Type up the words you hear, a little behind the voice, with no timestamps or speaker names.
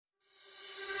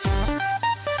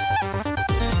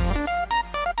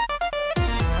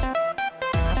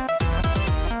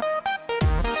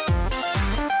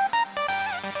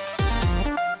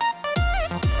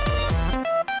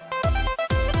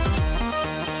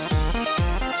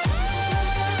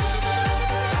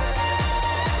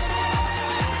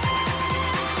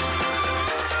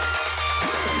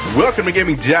Welcome to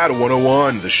Gaming Dad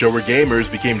 101, the show where gamers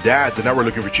became dads and now we're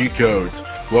looking for cheat codes.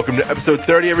 Welcome to episode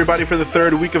 30, everybody, for the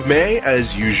third week of May.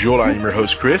 As usual, I'm your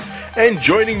host, Chris, and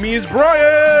joining me is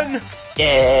Brian!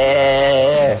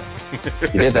 Yeah! You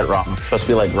did that wrong. It's supposed to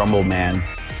be like Rumble Man.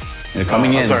 You're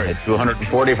coming in at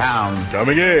 240 pounds.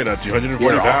 Coming in at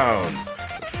 240 pounds.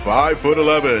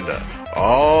 5'11",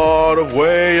 all the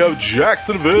way of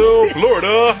Jacksonville,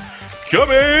 Florida.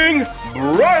 Coming,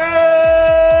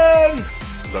 Brian!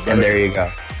 And there you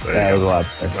go. That was a lot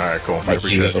better. All right, cool. I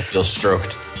appreciate it. Feel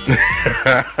stroked.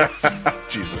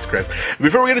 Jesus Christ.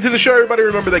 Before we get into the show, everybody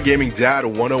remember that Gaming Dad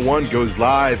 101 goes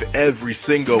live every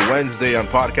single Wednesday on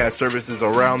podcast services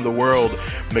around the world.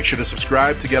 Make sure to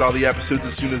subscribe to get all the episodes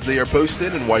as soon as they are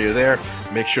posted. And while you're there,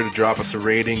 make sure to drop us a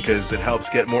rating because it helps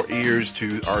get more ears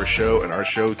to our show and our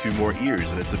show to more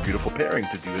ears. And it's a beautiful pairing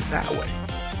to do it that way.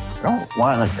 I don't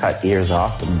want to cut ears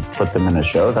off and put them in a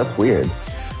show. That's weird.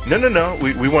 No.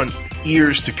 We want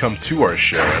ears to come to our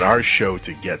show and our show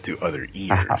to get to other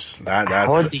ears.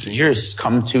 How would the ears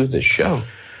come to the show?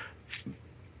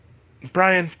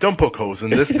 Brian, don't poke holes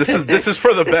in this. This is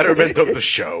for the betterment of the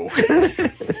show.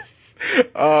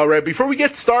 All right, before we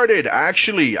get started,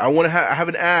 actually, I want to have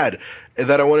an ad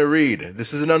that I want to read.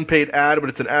 This is an unpaid ad, but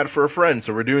it's an ad for a friend,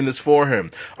 so we're doing this for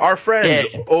him. Our friends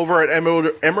over at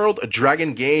Emerald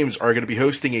Dragon Games are going to be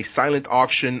hosting a silent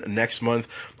auction next month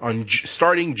on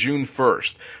starting June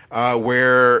 1st,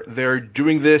 where they're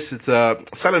doing this. It's a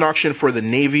silent auction for the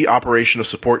Navy Operational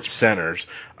Support Centers.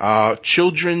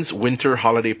 Children's Winter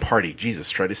Holiday Party. Jesus,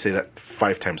 try to say that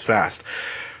 5 times fast.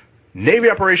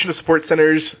 Navy Operational Support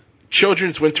Centers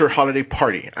Children's Winter Holiday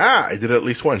Party. I did it at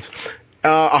least once.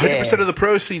 100% of the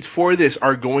proceeds for this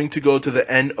are going to go to the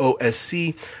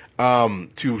NOSC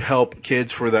to help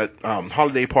kids for that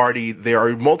holiday party. There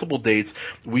are multiple dates.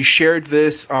 We shared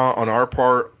this on our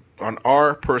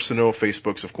personal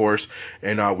Facebooks, of course,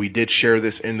 and we did share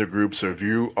this in the group. So if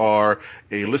you are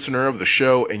a listener of the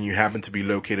show and you happen to be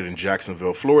located in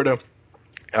Jacksonville, Florida,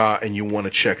 and you want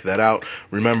to check that out,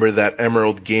 remember that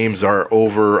Emerald Games are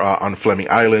over on Fleming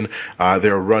Island.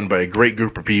 They're run by a great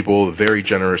group of people, very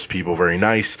generous people, very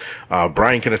nice.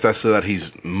 Brian can attest to that.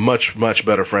 He's much, much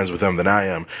better friends with them than I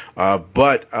am.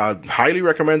 But highly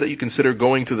recommend that you consider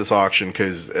going to this auction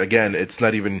because, again, it's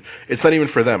not even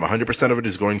for them. 100% of it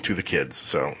is going to the kids.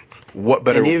 So what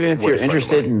better? And even if you're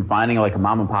interested in finding like a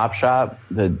mom and pop shop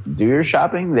to do your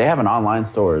shopping, they have an online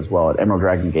store as well at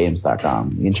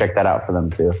emeralddragongames.com. You can check that out for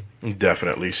them too.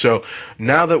 Definitely. So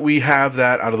now that we have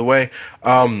that out of the way,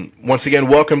 once again,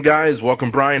 welcome guys.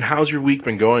 Welcome Brian. How's your week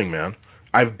been going, man?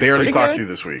 I've barely talked to you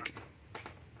this week.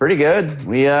 Pretty good.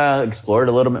 We explored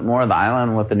a little bit more of the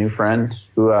island with a new friend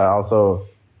who also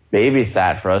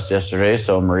babysat for us yesterday.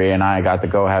 So Maria and I got to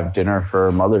go have dinner for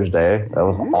Mother's Day. That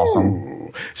was awesome.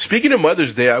 Speaking of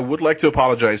Mother's Day, I would like to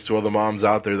apologize to all the moms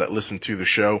out there that listen to the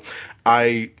show.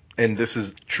 And this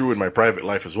is true in my private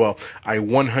life as well, I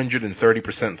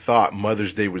 130% thought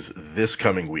Mother's Day was this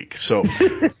coming week. So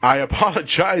I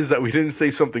apologize that we didn't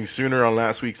say something sooner on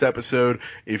last week's episode.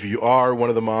 If you are one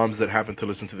of the moms that happen to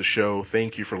listen to the show,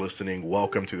 thank you for listening.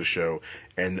 Welcome to the show.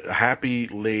 And happy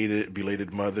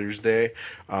belated Mother's Day.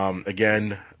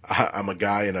 Again, I'm a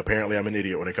guy and apparently I'm an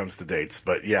idiot when it comes to dates.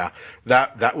 But yeah,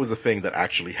 that was a thing that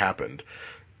actually happened.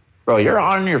 Bro, you're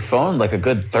on your phone like a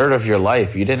good third of your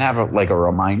life. You didn't have a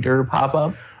reminder pop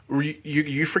up?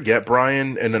 You forget,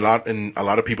 Brian, and a lot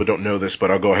of people don't know this, but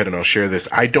I'll go ahead and I'll share this.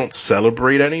 I don't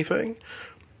celebrate anything.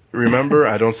 Remember,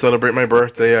 I don't celebrate my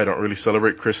birthday. I don't really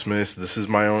celebrate Christmas. It's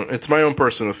my own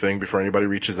personal thing before anybody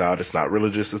reaches out. It's not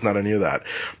religious. It's not any of that.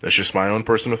 It's just my own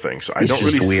personal thing. So I don't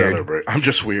really celebrate. I'm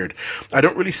just weird. I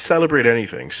don't really celebrate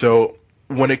anything. So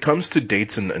when it comes to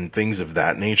dates and things of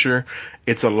that nature,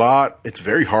 it's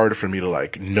very hard for me to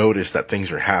notice that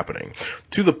things are happening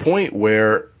to the point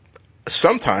where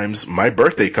sometimes my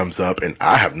birthday comes up and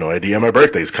I have no idea my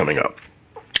birthday's coming up.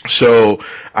 So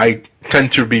I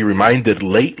tend to be reminded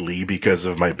lately because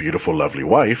of my beautiful, lovely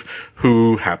wife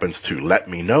who happens to let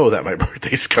me know that my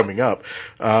birthday's coming up.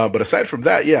 But aside from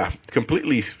that, yeah,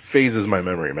 completely phases my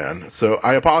memory, man. So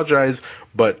I apologize,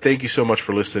 but thank you so much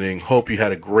for listening. Hope you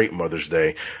had a great Mother's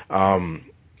Day. And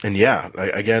yeah,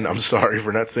 again, I'm sorry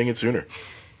for not saying it sooner.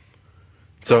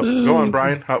 So go on,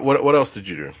 Brian. What else did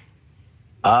you do?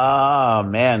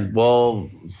 Man.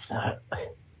 Well,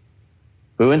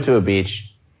 we went to a beach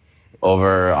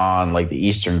over on the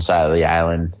eastern side of the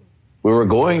island. We were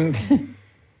going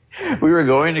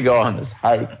to go on this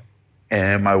hike,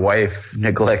 and my wife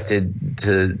neglected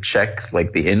to check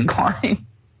the incline.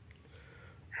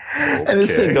 Okay. And this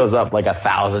thing goes up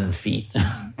 1,000 feet.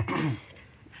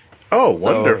 Oh,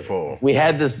 So wonderful. we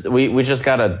had this. We just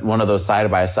got one of those side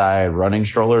by side running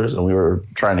strollers, and we were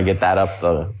trying to get that up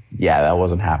the. Yeah, that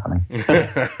wasn't happening.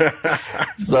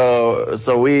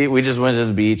 So we just went to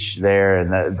the beach there,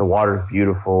 and the water's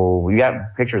beautiful. We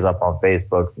got pictures up on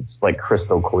Facebook. It's like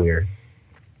crystal clear.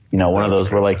 You know, one of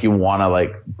those where like you want to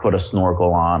like put a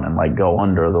snorkel on and like go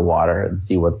under the water and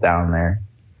see what's down there.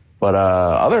 But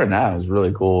other than that, it was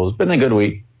really cool. It's been a good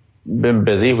week. Been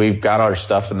busy. We've got our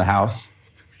stuff in the house.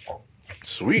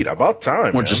 Sweet, about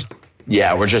time. We're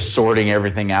just sorting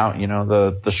everything out. You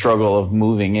know, the struggle of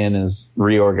moving in is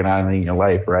reorganizing your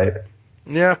life, right?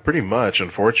 Yeah, pretty much,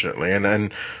 unfortunately.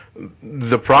 And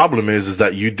the problem is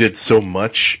that you did so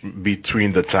much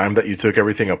between the time that you took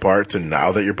everything apart to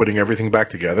now that you're putting everything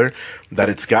back together that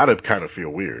it's got to kind of feel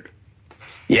weird.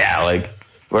 Yeah, like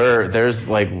there's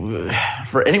like,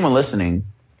 for anyone listening,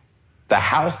 the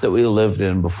house that we lived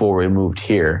in before we moved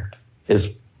here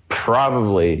is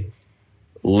probably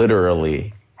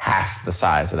literally half the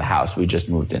size of the house we just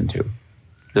moved into.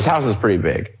 This house is pretty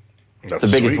big. That's the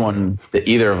biggest sweet. one that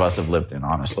either of us have lived in,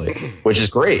 honestly, which is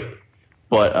great.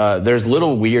 But there's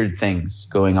little weird things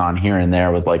going on here and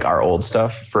there with like our old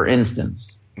stuff. For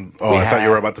instance, I thought you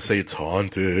were about to say it's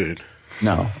haunted.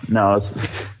 No,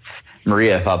 it's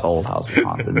Maria thought the old house was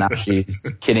haunted. Now she's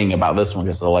kidding about this one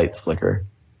because the lights flicker.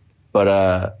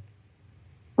 But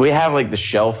we have like the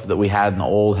shelf that we had in the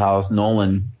old house.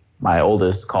 Nolan, my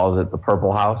oldest, calls it the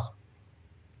purple house.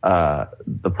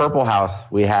 The purple house,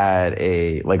 we had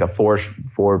a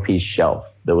four-piece shelf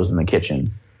that was in the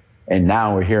kitchen. And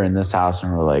now we're here in this house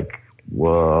and we're like,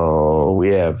 whoa, we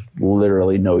have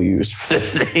literally no use for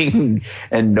this thing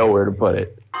and nowhere to put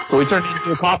it. So we turned it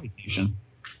into a coffee station.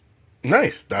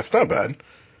 Nice. That's not bad.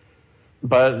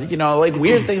 But, you know, like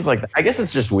weird things like that. I guess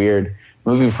it's just weird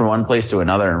moving from one place to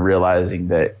another and realizing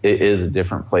that it is a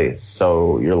different place.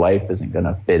 So your life isn't going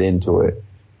to fit into it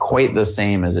quite the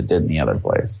same as it did in the other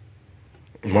place.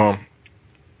 Well,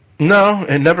 no,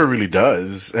 it never really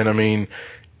does. And I mean,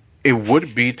 it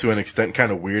would be to an extent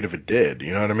kind of weird if it did.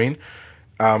 You know what I mean?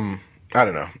 I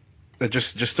don't know.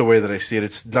 Just the way that I see it,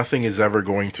 it's nothing is ever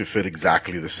going to fit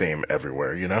exactly the same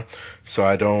everywhere, you know? So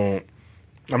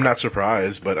I'm not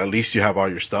surprised, but at least you have all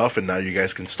your stuff and now you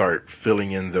guys can start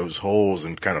filling in those holes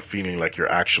and kind of feeling like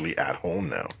you're actually at home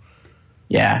now.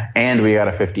 Yeah. And we got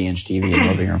a 50-inch TV in the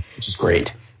living room, which is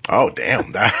great. Oh,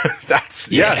 damn. That's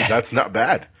not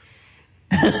bad.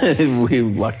 We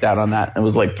lucked out on that. It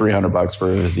was like $300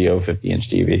 for a Vizio 50-inch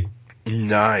TV.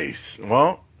 Nice.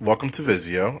 Well, welcome to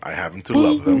Vizio. I happen to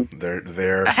love them.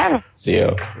 They're. I have a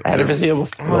Vizio. I had a Vizio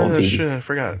before. Oh, shit, I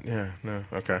forgot. Yeah, no,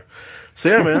 okay. So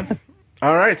yeah, man.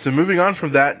 All right, so moving on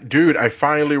from that, dude, I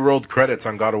finally rolled credits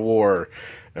on God of War,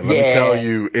 and let me tell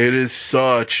you, it is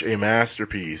such a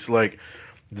masterpiece. Like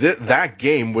that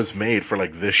game was made for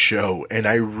like this show, and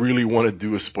I really want to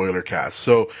do a spoiler cast.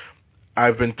 So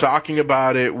I've been talking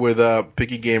about it with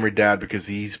Picky Gamer Dad because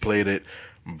he's played it.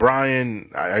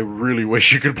 Brian, I really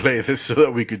wish you could play this so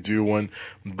that we could do one,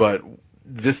 but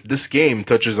this game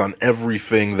touches on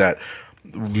everything that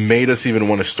made us even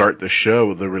want to start the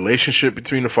show. The relationship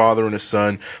between the father and his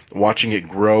son, watching it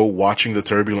grow, watching the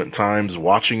turbulent times,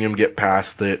 watching him get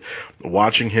past it,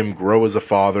 watching him grow as a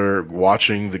father,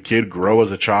 watching the kid grow as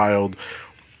a child.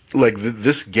 Like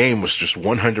this game was just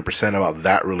 100% about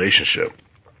that relationship.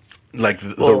 Like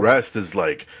the rest is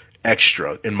like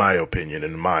extra, in my opinion,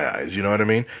 in my eyes. You know what I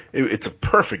mean? It's a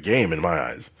perfect game in my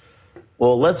eyes.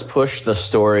 Well, let's push the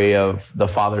story of the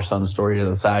father-son story to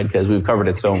the side because we've covered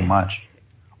it so much.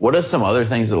 What are some other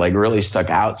things that like really stuck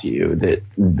out to you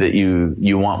that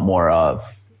you want more of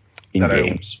in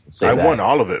games? I want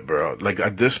all of it, bro. Like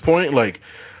at this point, like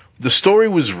the story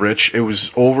was rich. It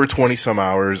was over 20 some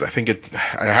hours. I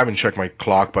haven't checked my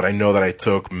clock, but I know that I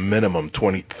took minimum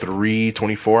 23,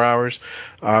 24 hours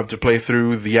to play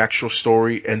through the actual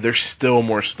story, and there's still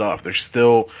more stuff. There's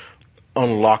still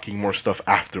unlocking more stuff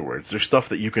afterwards. There's stuff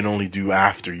that you can only do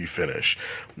after you finish.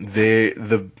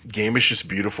 The game is just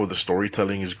beautiful. The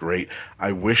storytelling is great.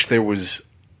 I wish there was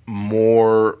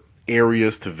more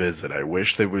areas to visit. I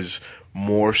wish there was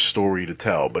more story to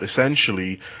tell. But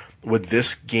essentially, what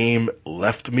this game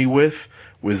left me with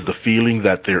was the feeling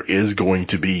that there is going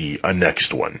to be a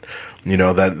next one. You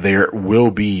know, that there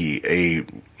will be a,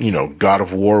 God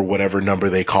of War, whatever number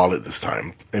they call it this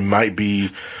time. It might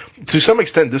be, to some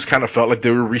extent, this kind of felt like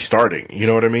they were restarting. You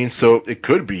know what I mean? So it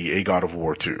could be a God of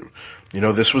War 2.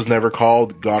 This was never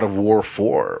called God of War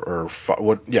 4 or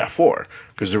 4,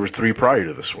 because there were 3 prior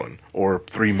to this one, or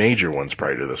 3 major ones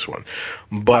prior to this one.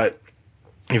 But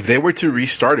if they were to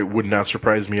restart, it would not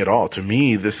surprise me at all. To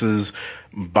me, this is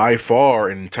by far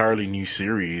an entirely new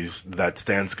series that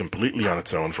stands completely on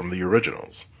its own from the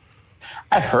originals.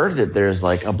 I've heard that there's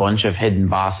like a bunch of hidden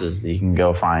bosses that you can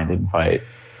go find and fight.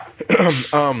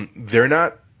 They're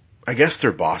not, I guess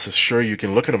they're bosses. Sure, you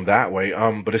can look at them that way.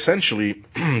 But essentially,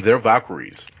 they're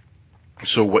Valkyries.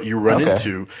 So what you run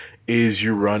into is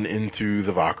you run into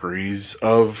the Valkyries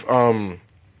of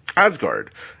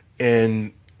Asgard,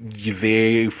 and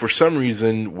they, for some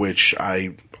reason, which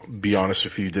I, be honest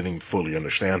with you, didn't fully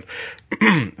understand,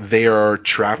 they are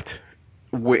trapped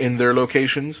in their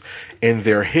locations, and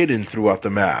they're hidden throughout the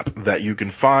map. That you can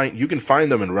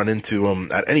find them and run into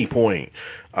them at any point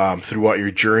throughout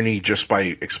your journey just by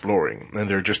exploring, and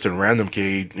they're just in random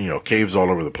caves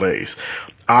all over the place.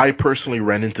 I personally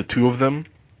ran into 2 of them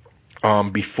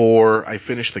before I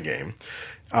finished the game.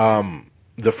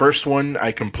 The first one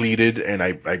I completed, and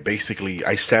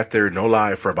I sat there, no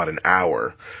lie, for about an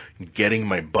hour getting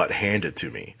my butt handed to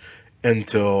me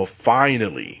until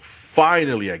finally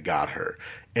I got her.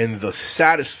 And the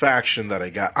satisfaction that I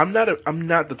got, I'm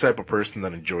not the type of person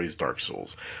that enjoys Dark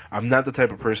Souls. I'm not the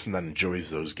type of person that enjoys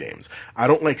those games. I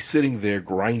don't like sitting there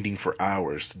grinding for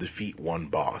hours to defeat one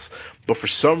boss. But for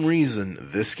some reason,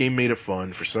 this game made it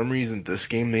fun. For some reason, this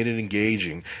game made it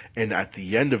engaging. And at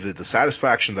the end of it, the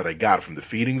satisfaction that I got from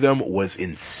defeating them was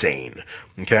insane.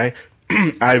 Okay?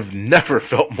 I've never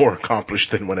felt more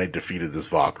accomplished than when I defeated this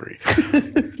Valkyrie.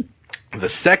 The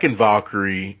second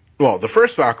Valkyrie, well, the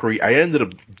first Valkyrie, I ended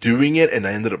up doing it and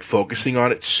I ended up focusing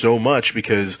on it so much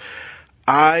because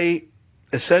I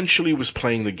essentially was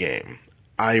playing the game.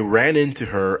 I ran into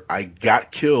her, I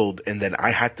got killed, and then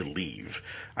I had to leave.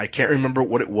 I can't remember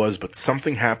what it was, but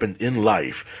something happened in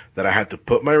life that I had to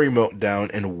put my remote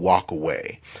down and walk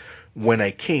away. When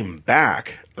I came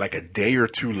back, like a day or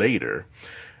 2 later,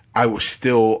 I was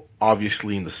still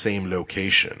obviously in the same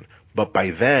location. But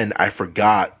by then, I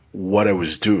forgot what I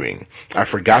was doing. I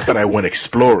forgot that I went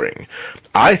exploring.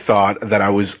 I thought that I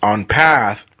was on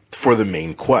path for the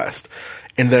main quest.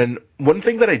 And then one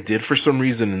thing that I did for some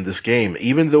reason in this game,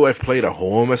 even though I've played a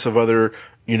whole mess of other,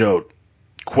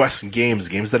 quest games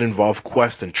that involve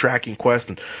quest and tracking quest,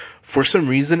 and for some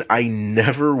reason I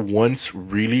never once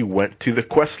really went to the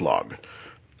quest log.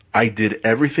 I did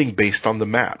everything based on the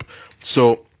map.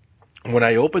 So when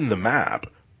I opened the map,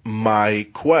 my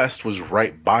quest was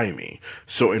right by me.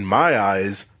 So in my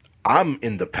eyes, I'm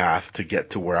in the path to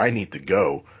get to where I need to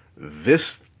go.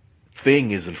 This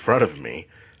thing is in front of me.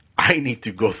 I need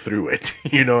to go through it.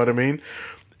 You know what I mean?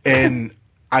 And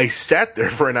I sat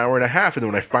there for an hour and a half, and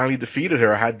when I finally defeated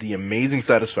her, I had the amazing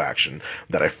satisfaction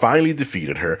that I finally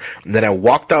defeated her. And then I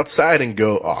walked outside and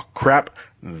go, oh crap,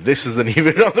 this isn't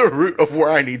even on the route of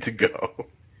where I need to go.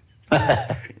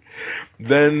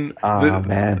 Then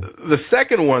the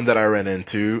second one that I ran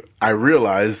into, I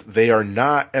realized they are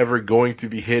not ever going to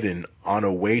be hidden on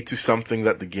a way to something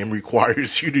that the game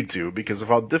requires you to do because of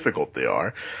how difficult they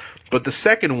are. But the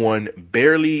second one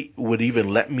barely would even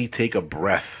let me take a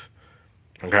breath.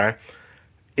 Okay?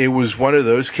 It was one of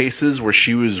those cases where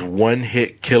she was one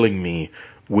hit killing me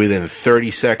within 30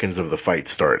 seconds of the fight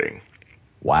starting.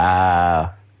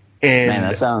 Wow. And man,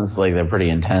 that sounds like they're pretty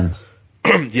intense.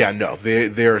 Yeah, no,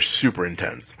 they are super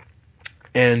intense.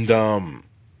 And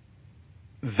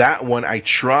that one I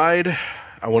tried,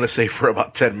 I want to say for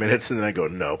about 10 minutes, and then I go,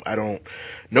 nope,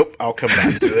 I'll come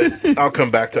back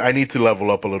to it. I need to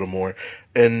level up a little more.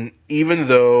 And even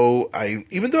though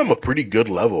I'm a pretty good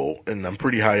level and I'm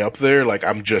pretty high up there, like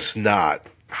I'm just not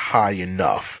high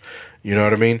enough. You know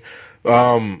what I mean?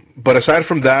 But aside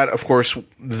from that, of course,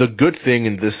 the good thing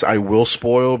in this I will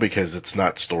spoil because it's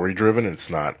not story driven and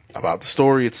it's not about the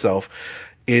story itself,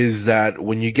 is that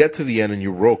when you get to the end and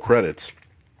you roll credits,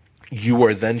 you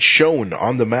are then shown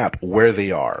on the map where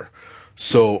they are.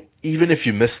 So even if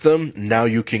you miss them, now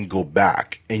you can go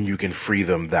back and you can free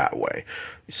them that way.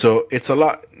 So it's a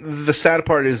lot. The sad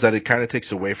part is that it kind of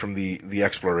takes away from the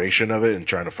exploration of it and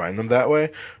trying to find them that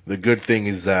way. The good thing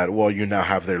is that, well, you now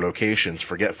have their locations.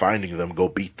 Forget finding them, go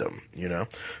beat them,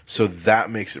 So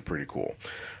that makes it pretty cool.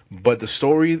 But the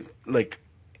story, like,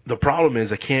 the problem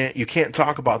is you can't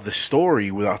talk about the story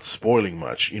without spoiling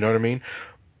much. You know what I mean?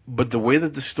 But the way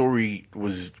that the story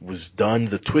was done,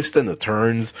 the twists and the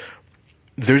turns,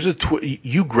 there's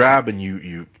you grab and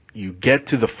you get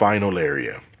to the final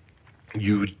area.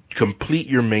 You complete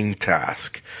your main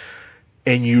task,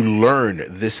 and you learn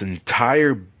this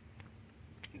entire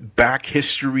back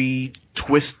history,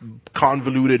 twist,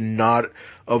 convoluted knot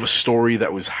of a story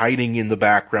that was hiding in the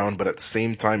background, but at the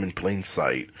same time in plain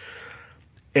sight.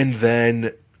 And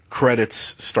then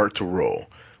credits start to roll.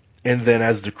 And then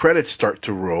as the credits start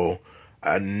to roll,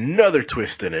 another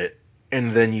twist in it,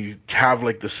 and then you have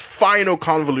like this final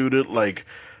convoluted, like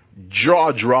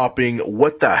jaw-dropping,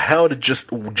 what the hell did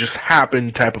just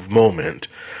happen type of moment.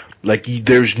 Like,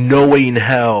 there's no way in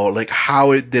hell, like,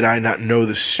 did I not know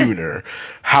this sooner?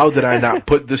 How did I not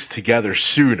put this together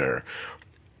sooner?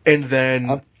 And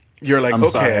then you're like, I'm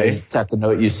okay. Sorry, I just got the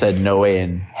note you said no way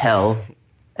in hell,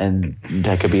 and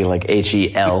that could be like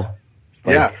HEL.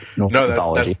 Like, yeah, no,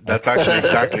 that's actually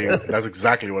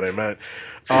exactly what I meant.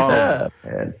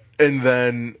 And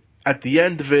then at the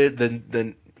end of it,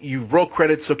 then you roll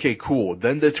credits. Okay, cool.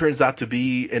 Then there turns out to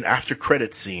be an after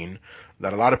credit scene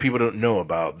that a lot of people don't know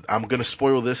about. I'm gonna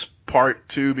spoil this part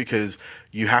too because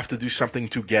you have to do something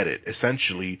to get it.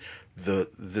 Essentially,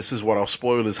 this is what I'll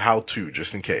spoil is how to,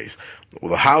 just in case.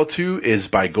 Well, the how to is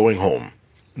by going home.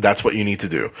 That's what you need to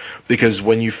do, because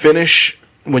when you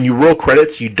roll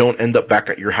credits, you don't end up back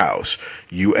at your house.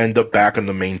 You end up back on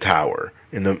the main tower,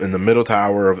 in the middle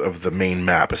tower of the main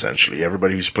map. Essentially,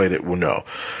 everybody who's played it will know.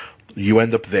 You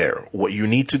end up there. What you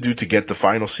need to do to get the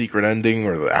final secret ending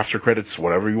or the after credits,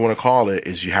 whatever you want to call it,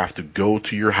 is you have to go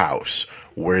to your house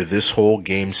where this whole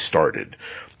game started.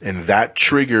 And that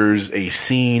triggers a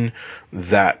scene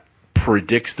that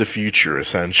predicts the future,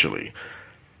 essentially.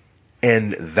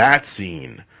 And that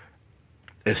scene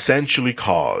essentially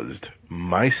caused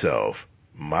myself,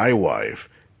 my wife,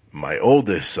 my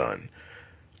oldest son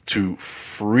to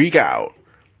freak out,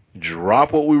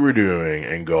 drop what we were doing,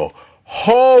 and go,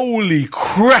 holy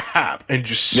crap, and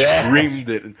just screamed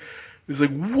it. It's like,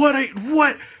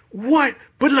 what,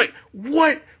 but like,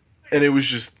 what? And it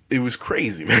was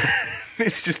crazy, man.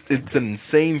 It's an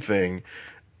insane thing.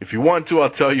 If you want to, I'll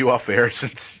tell you off air,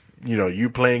 since, you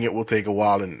playing it will take a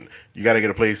while and you got to get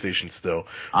a PlayStation still.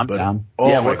 I'm down.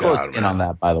 Oh we're close in on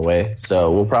that, by the way.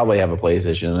 So we'll probably have a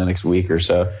PlayStation in the next week or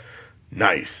so.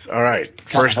 Nice. All right.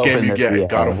 First game you get,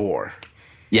 God of War.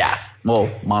 Yeah. Well,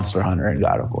 Monster Hunter and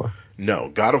God of War. No,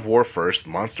 God of War first,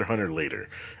 Monster Hunter later.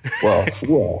 Well,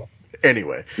 yeah.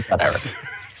 Anyway. Whatever.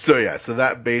 So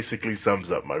that basically sums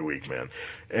up my week, man.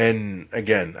 And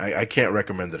again, I can't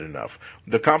recommend it enough.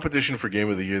 The competition for Game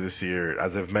of the Year this year,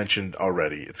 as I've mentioned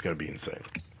already, it's going to be insane.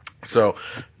 So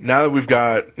now that we've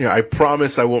got, I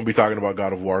promise I won't be talking about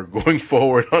God of War going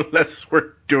forward unless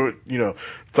we're doing,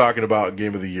 talking about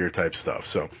Game of the Year type stuff.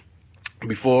 So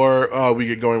before we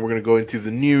get going, we're going to go into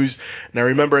the news. Now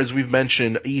remember, as we've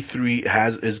mentioned,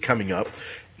 E3 is coming up.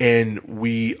 And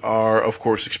we are, of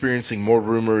course, experiencing more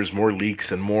rumors, more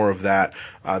leaks, and more of that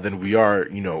than we are,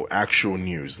 actual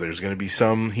news. There's going to be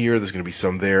some here, there's going to be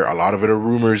some there. A lot of it are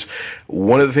rumors.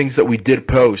 One of the things that we did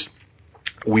post,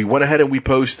 we went ahead and we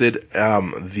posted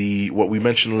what we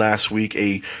mentioned last week,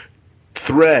 a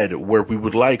thread where we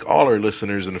would like all our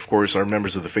listeners and, of course, our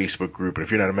members of the Facebook group. And if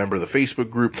you're not a member of the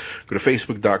Facebook group, go to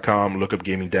facebook.com, look up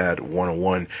Gaming Dad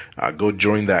 101, go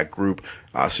join that group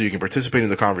so you can participate in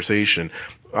the conversation,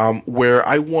 where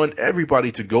I want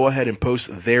everybody to go ahead and post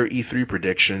their E3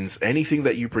 predictions, anything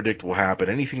that you predict will happen,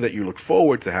 anything that you look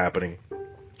forward to happening,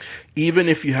 even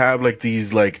if you have like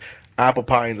these like apple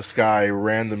pie in the sky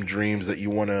random dreams that you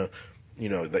want to,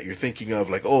 that you're thinking of,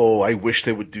 like, oh, I wish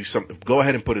they would do something. Go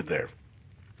ahead and put it there.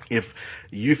 If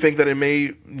you think that it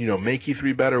may, make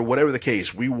E3 better, whatever the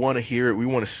case, we want to hear it. We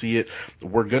want to see it.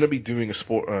 We're going to be doing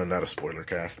not a spoiler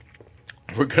cast.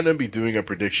 We're going to be doing a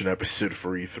prediction episode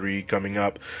for E3 coming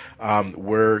up.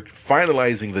 We're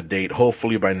finalizing the date,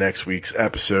 hopefully by next week's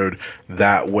episode.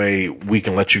 That way we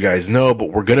can let you guys know.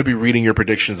 But we're going to be reading your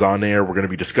predictions on air. We're going to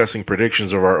be discussing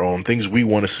predictions of our own, things we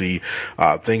want to see,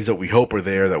 things that we hope are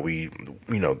there, that we're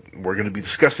going to be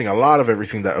discussing a lot of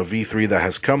everything of E3 that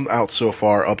has come out so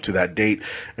far up to that date.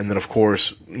 And then, of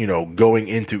course, going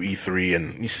into E3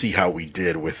 and you see how we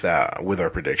did with our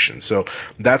predictions. So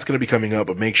that's going to be coming up,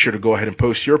 but make sure to go ahead and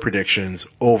post your predictions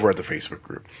over at the Facebook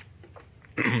group.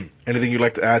 Anything you'd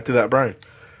like to add to that, Brian?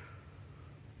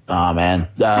 Oh, man.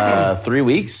 3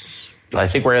 weeks. I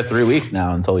think we're at 3 weeks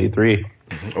now until E3.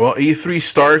 Well, E3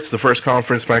 starts. The first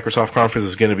conference, Microsoft conference,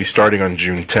 is going to be starting on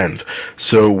June 10th.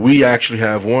 So we actually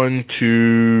have 1,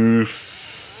 2,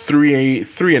 3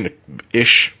 and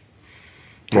ish.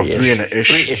 Well, 3 and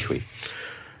ish. 3-ish weeks.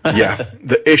 Yeah,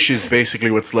 the ish is basically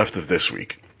what's left of this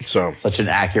week. So such an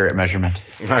accurate measurement.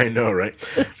 I know, right?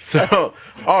 So,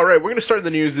 all right, we're going to start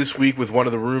the news this week with one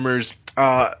of the rumors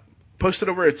posted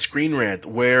over at Screen Rant,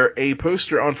 where a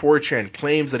poster on 4chan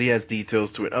claims that he has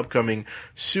details to an upcoming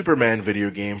Superman video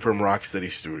game from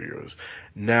Rocksteady Studios.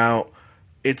 Now,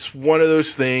 it's one of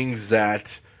those things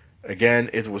that Again,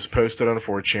 it was posted on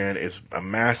 4chan. It's a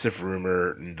massive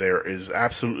rumor. There is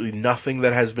absolutely nothing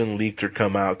that has been leaked or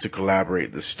come out to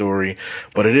collaborate the story,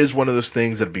 but it is one of those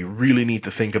things that'd be really neat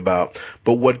to think about.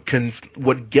 But what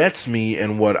gets me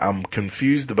and what I'm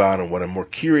confused about and what I'm more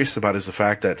curious about is the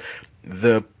fact that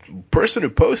the person who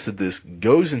posted this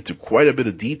goes into quite a bit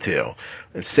of detail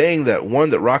and saying that, one,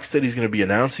 that Rocksteady is going to be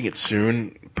announcing it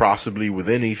soon, possibly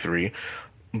within E3.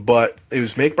 But it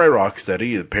was made by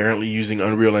Rocksteady, apparently using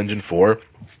Unreal Engine 4.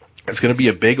 It's going to be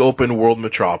a big open world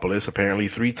metropolis, apparently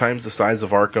 3 times the size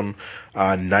of Arkham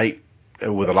Knight,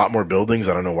 with a lot more buildings.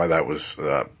 I don't know why that was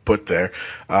put there.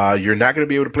 You're not going to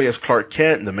be able to play as Clark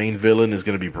Kent. The main villain is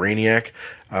going to be Brainiac.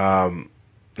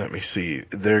 Let me see.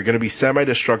 They're going to be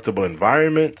semi-destructible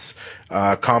environments.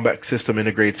 Combat system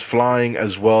integrates flying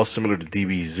as well, similar to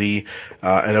DBZ.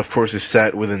 And of course is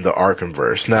set within the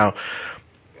Arkhamverse. Now,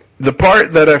 the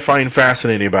part that I find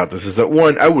fascinating about this is that,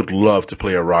 one, I would love to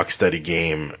play a Rocksteady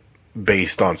game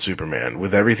based on Superman.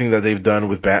 With everything that they've done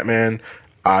with Batman,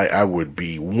 I would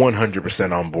be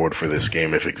 100% on board for this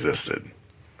game if it existed.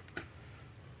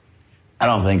 I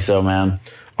don't think so, man.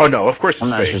 Oh no, of course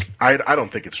it's fake. I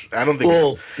don't think it's.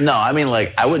 Well, no, I mean,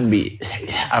 like, I wouldn't be.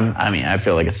 I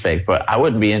feel like it's fake, but I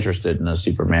wouldn't be interested in a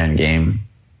Superman game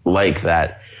like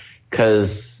that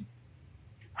because.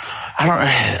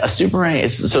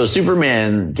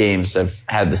 Superman games have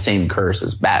had the same curse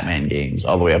as Batman games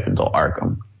all the way up until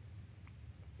Arkham,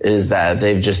 is that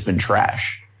they've just been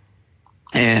trash.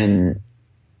 And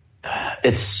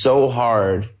it's so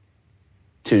hard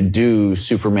to do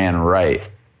Superman right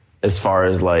as far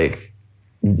as like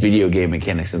video game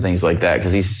mechanics and things like that,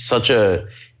 because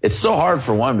it's so hard,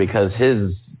 for one, because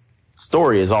his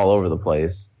story is all over the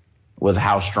place with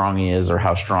how strong he is or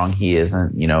how strong he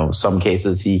isn't. You know, some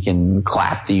cases he can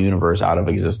clap the universe out of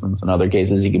existence. In other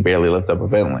cases, he can barely lift up a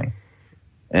Bentley.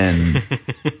 And,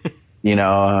 you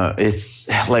know, it's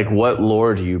like, what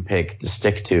lore do you pick to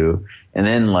stick to? And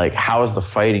then, like, how is the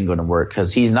fighting going to work?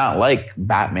 Because he's not like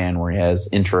Batman, where he has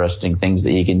interesting things that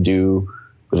he can do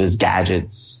with his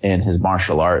gadgets and his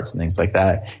martial arts and things like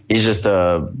that. He's just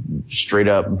a straight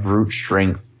up brute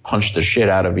strength, punch the shit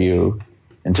out of you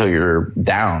until you're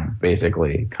down,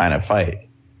 basically, kind of fight.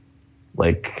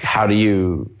 Like, how do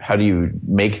you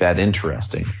make that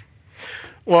interesting?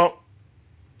 Well,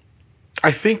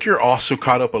 I think you're also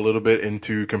caught up a little bit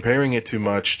into comparing it too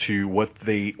much to what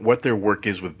their work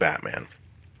is with Batman.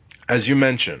 As you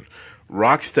mentioned,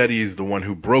 Rocksteady is the one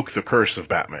who broke the curse of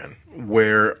Batman,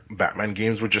 where Batman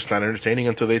games were just not entertaining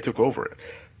until they took over it.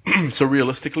 So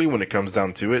realistically, when it comes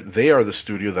down to it, they are the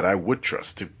studio that I would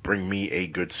trust to bring me a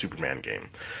good Superman game.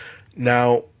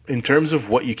 Now, in terms of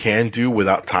what you can do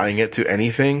without tying it to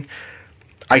anything,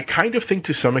 I kind of think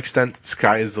to some extent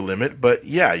sky is the limit, but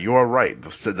yeah, you are right.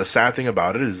 The sad thing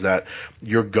about it is that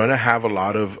you're going to have a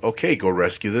lot of, okay, go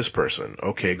rescue this person.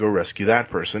 Okay, go rescue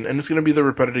that person. And it's going to be the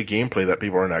repetitive gameplay that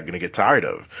people are not going to get tired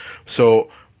of.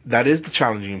 So that is the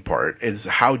challenging part, is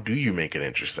how do you make it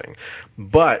interesting?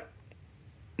 But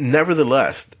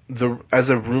nevertheless, as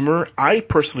a rumor, I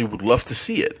personally would love to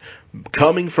see it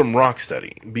coming from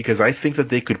Rocksteady, because I think that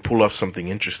they could pull off something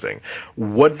interesting.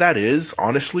 What that is,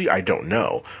 honestly, I don't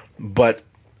know. But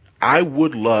I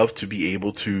would love to be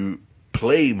able to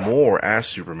play more as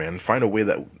Superman, find a way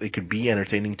that it could be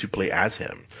entertaining to play as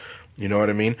him. You know what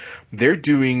I mean? They're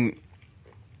doing...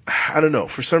 I don't know.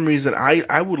 For some reason,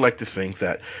 I would like to think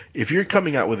that if you're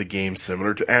coming out with a game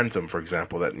similar to Anthem, for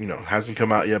example, that, you know, hasn't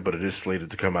come out yet, but it is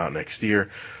slated to come out next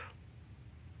year,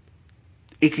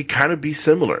 it could kind of be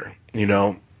similar. You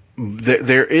know,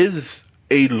 there is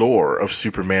a lore of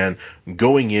Superman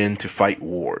going in to fight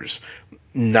wars,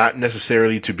 not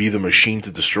necessarily to be the machine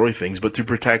to destroy things, but to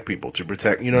protect people, to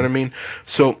protect, you know what I mean?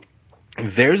 So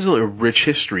there's a rich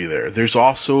history there. There's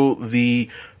also the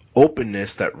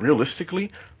openness that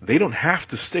realistically they don't have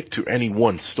to stick to any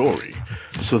one story,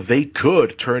 so they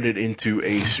could turn it into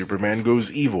a Superman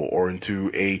Goes Evil or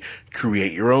into a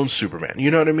create your own Superman,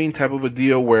 you know what I mean, type of a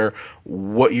deal, where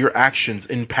what your actions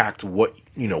impact what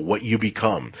you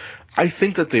become. I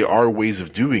think that there are ways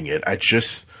of doing it. I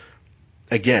just,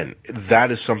 again,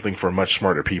 that is something for much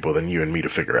smarter people than you and me to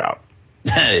figure out.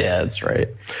 Yeah, that's right.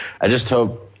 I just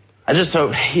hope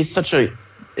he's such a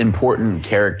important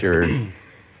character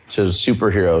to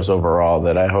superheroes overall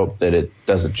that I hope that it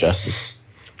does it justice.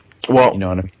 Well, you know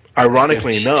what I mean?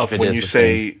 Ironically enough, when you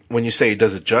say it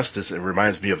does it justice, it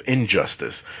reminds me of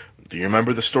Injustice. Do you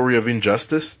remember the story of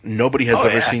Injustice? Nobody has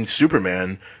ever seen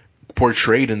Superman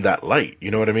portrayed in that light.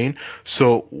 You know what I mean?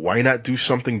 So why not do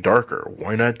something darker?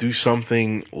 Why not do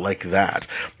something like that?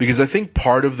 Because I think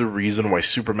part of the reason why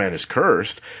Superman is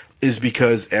cursed is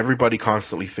because everybody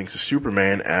constantly thinks of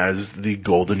Superman as the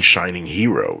golden shining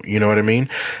hero. You know what I mean?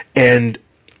 And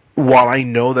while I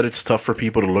know that it's tough for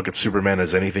people to look at Superman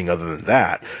as anything other than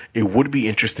that, it would be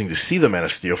interesting to see the Man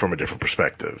of Steel from a different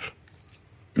perspective.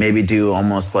 Maybe do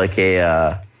almost like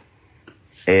a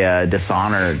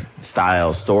Dishonored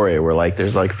style story where like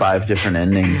there's like 5 different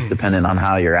endings depending on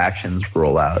how your actions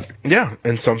roll out. Yeah,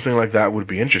 and something like that would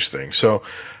be interesting. So,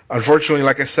 unfortunately,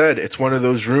 like I said, it's one of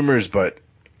those rumors, but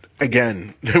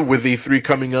again, with E3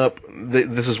 coming up,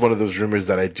 this is one of those rumors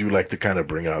that I do like to kind of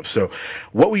bring up. So,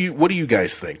 what do you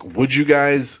guys think? Would you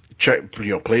guys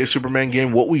play a Superman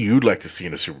game? What would you like to see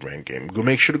in a Superman game?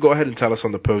 Make sure to go ahead and tell us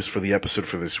on the post for the episode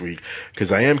for this week,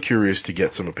 because I am curious to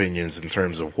get some opinions in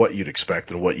terms of what you'd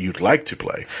expect and what you'd like to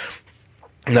play.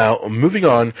 Now, moving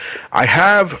on, I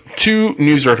have 2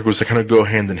 news articles that kind of go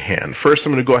hand in hand. First,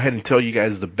 I'm going to go ahead and tell you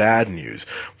guys the bad news.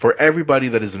 For everybody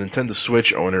that is a Nintendo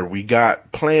Switch owner, we got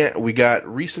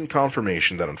recent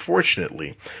confirmation that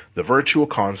unfortunately, the Virtual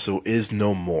Console is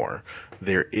no more.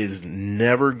 There is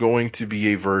never going to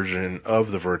be a version of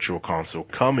the Virtual Console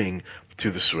coming to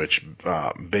the Switch,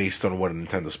 based on what a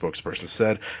Nintendo spokesperson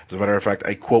said. As a matter of fact,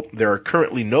 I quote, "There are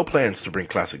currently no plans to bring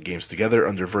classic games together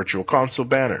under Virtual Console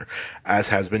banner, as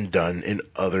has been done in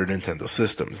other Nintendo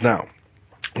systems." Now,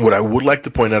 what I would like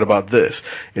to point out about this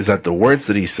is that the words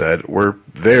that he said were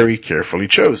very carefully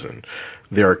chosen.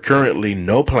 There are currently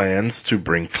no plans to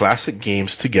bring classic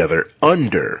games together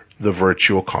under the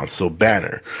Virtual Console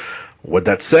banner. What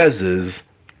that says is,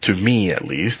 to me at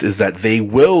least, is that they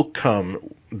will come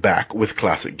back with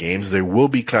classic games. There will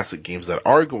be classic games that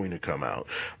are going to come out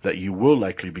that you will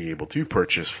likely be able to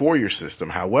purchase for your system.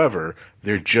 However,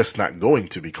 they're just not going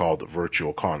to be called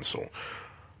Virtual Console.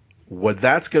 What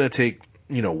that's going to take,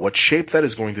 what shape that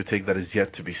is going to take, that is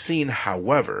yet to be seen.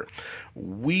 However,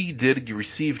 we did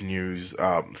receive news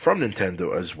from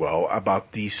Nintendo as well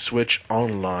about the Switch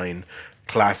Online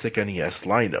Classic NES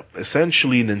lineup.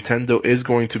 Essentially, Nintendo is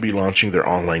going to be launching their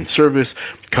online service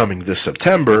coming this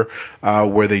September,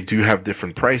 where they do have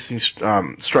different pricing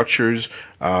structures,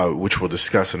 which we'll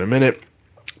discuss in a minute.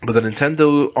 But the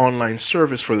Nintendo Online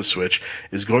service for the Switch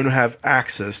is going to have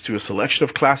access to a selection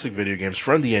of classic video games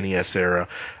from the NES era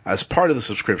as part of the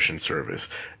subscription service.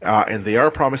 And they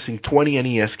are promising 20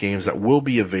 NES games that will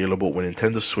be available when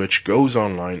Nintendo Switch goes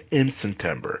online in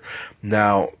September.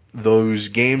 Now, those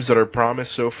games that are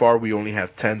promised so far, we only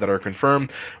have 10 that are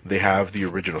confirmed. They have the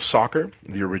original soccer,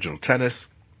 the original tennis,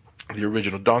 the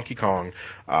original Donkey Kong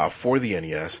for the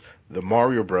NES, the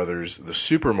Mario Brothers, the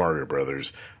Super Mario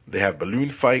Brothers. They have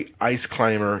Balloon Fight, Ice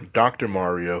Climber, Dr.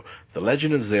 Mario, The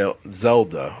Legend of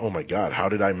Zelda. Oh my God, how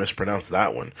did I mispronounce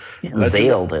that one?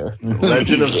 Zelda.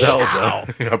 Legend of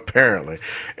Zelda, apparently.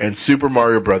 And Super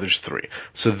Mario Brothers 3.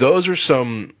 So those are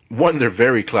some, one, they're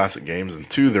very classic games, and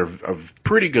 2, they're a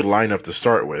pretty good lineup to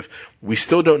start with. We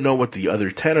still don't know what the other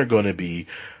 10 are going to be,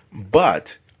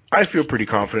 but I feel pretty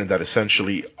confident that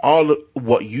essentially all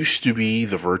what used to be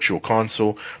the Virtual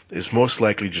Console is most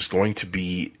likely just going to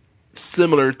be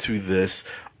similar to this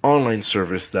online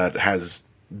service that has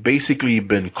basically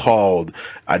been called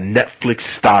a Netflix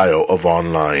style of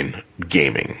online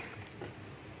gaming.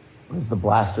 What's the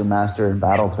Blaster Master and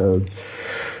Battletoads?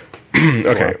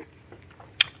 Okay.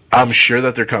 I'm sure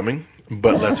that they're coming,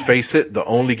 but let's face it, the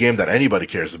only game that anybody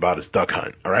cares about is Duck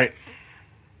Hunt, all right?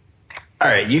 All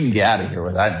right, you can get out of here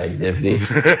with that negativity.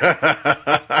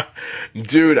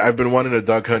 Dude, I've been wanting a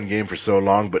Duck Hunt game for so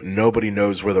long, but nobody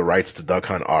knows where the rights to Duck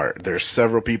Hunt are. There's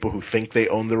several people who think they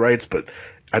own the rights, but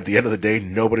at the end of the day,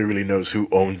 nobody really knows who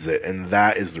owns it, and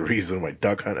that is the reason why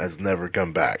Duck Hunt has never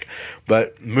come back.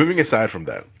 But moving aside from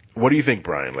that, what do you think,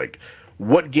 Brian? Like,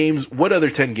 what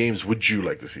other 10 games would you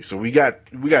like to see? So we got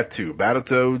 2,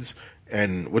 Battletoads,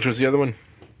 and which was the other one?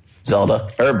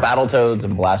 Zelda, or Battletoads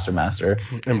and Blaster Master.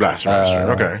 And Blaster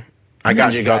Master, okay. I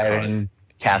got Ninja Duck Gaiden, Hunt.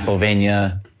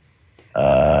 Castlevania.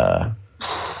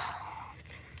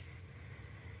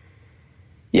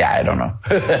 Yeah, I don't know.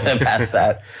 Past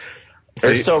that.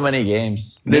 There's so many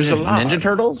games. There's a lot. Ninja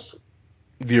Turtles?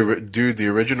 The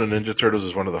original Ninja Turtles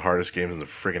is one of the hardest games in the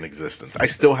friggin' existence. I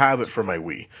still have it for my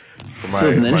Wii. For my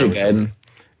Ninja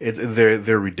Gaiden.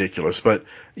 They're ridiculous. But,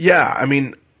 yeah, I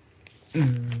mean,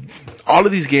 all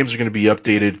of these games are going to be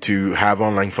updated to have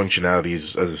online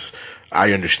functionalities, as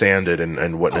I understand it,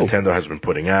 and what Nintendo has been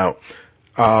putting out.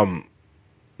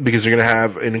 Because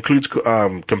it includes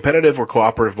competitive or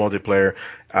cooperative multiplayer,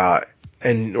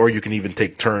 or you can even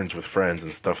take turns with friends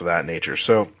and stuff of that nature.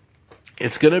 So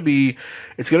It's gonna be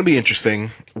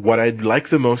interesting. What I like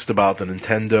the most about the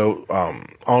Nintendo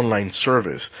online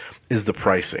service is the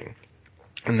pricing.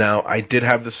 Now, I did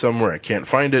have this somewhere. I can't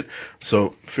find it,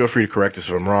 so feel free to correct us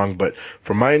if I'm wrong. But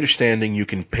from my understanding, you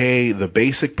can pay the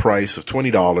basic price of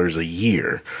 $20 a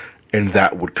year, and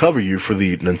that would cover you for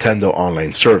the Nintendo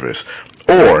online service.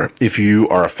 Or if you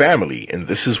are a family, and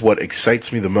this is what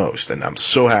excites me the most, and I'm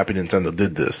so happy Nintendo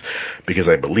did this because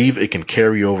I believe it can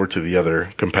carry over to the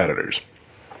other competitors.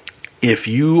 If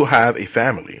you have a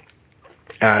family,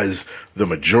 as the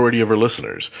majority of our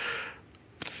listeners,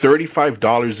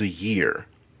 $35 a year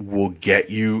will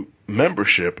get you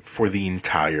membership for the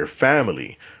entire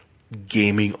family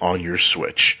gaming on your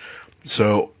Switch.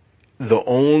 So the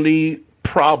only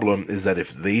problem is that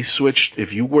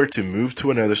if you were to move to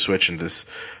another Switch and this,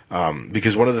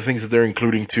 because one of the things that they're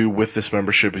including too with this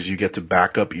membership is you get to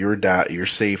back up your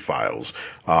save files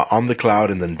on the cloud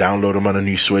and then download them on a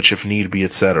new Switch if need be,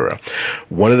 etc.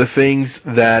 One of the things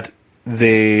that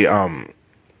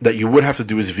that you would have to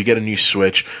do is if you get a new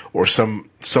Switch or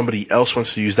somebody else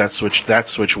wants to use that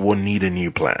Switch will need a new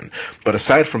plan. But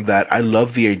aside from that, I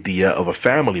love the idea of a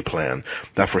family plan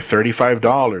that for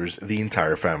 $35, the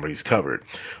entire family is covered.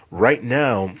 Right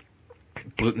now,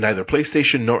 neither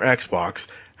PlayStation nor Xbox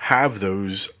have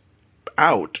those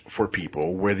out for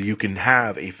people where you can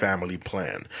have a family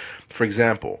plan. For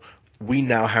example, we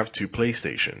now have 2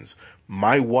 PlayStations.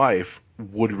 My wife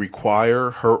would require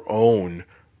her own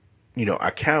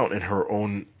account and her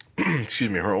own,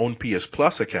 her own PS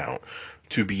Plus account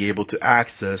to be able to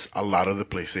access a lot of the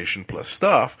PlayStation Plus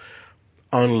stuff,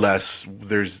 unless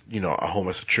there's, a home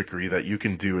as a trickery that you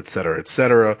can do, etc.,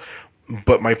 etc.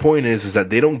 But my point is that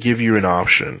they don't give you an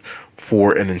option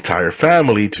for an entire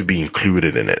family to be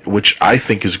included in it, which I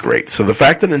think is great. So the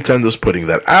fact that Nintendo's putting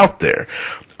that out there,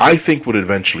 I think would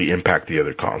eventually impact the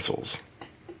other consoles.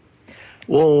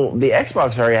 Well, the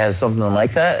Xbox already has something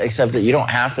like that, except that you don't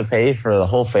have to pay for the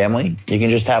whole family. You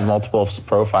can just have multiple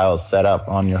profiles set up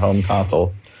on your home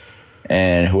console,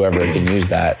 and whoever can use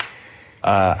that.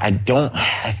 I don't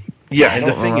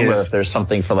remember if there's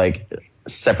something for like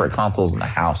separate consoles in the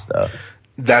house, though.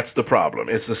 That's the problem.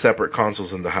 It's the separate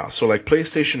consoles in the house. So like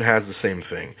PlayStation has the same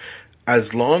thing.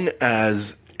 As long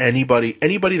as anybody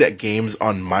that games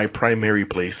on my primary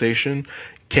PlayStation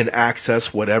can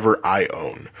access whatever I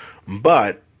own.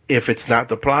 But if it's not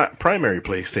the primary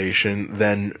PlayStation,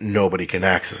 then nobody can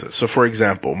access it. So, for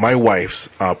example, my wife's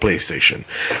PlayStation.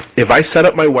 If I set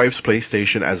up my wife's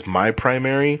PlayStation as my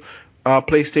primary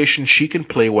PlayStation, she can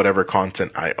play whatever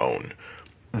content I own.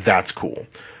 That's cool.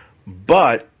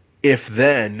 But if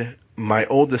then my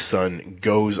oldest son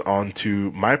goes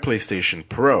onto my PlayStation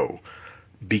Pro,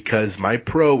 because my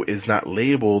Pro is not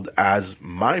labeled as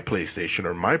my PlayStation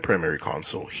or my primary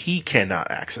console, he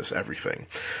cannot access everything.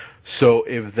 So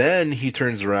if then he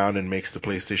turns around and makes the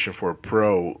PlayStation 4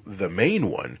 Pro the main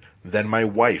one, then my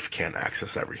wife can't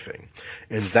access everything.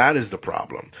 And that is the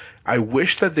problem. I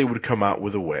wish that they would come out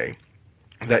with a way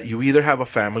that you either have a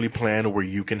family plan where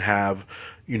you can have,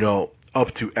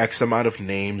 up to X amount of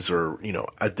names or,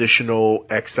 additional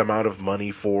X amount of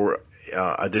money for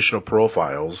additional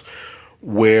profiles,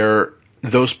 where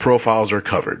those profiles are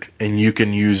covered and you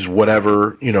can use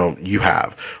whatever, you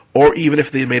have. Or even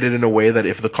if they made it in a way that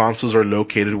if the consoles are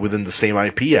located within the same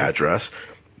IP address,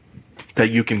 that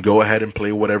you can go ahead and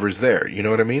play whatever's there. You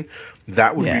know what I mean?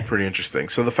 That would be pretty interesting.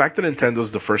 So the fact that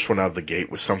Nintendo's the first one out of the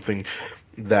gate with something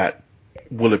that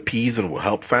will appease and will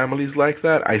help families like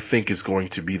that, I think is going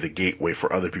to be the gateway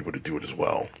for other people to do it as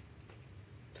well.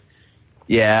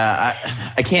 Yeah,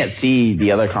 I can't see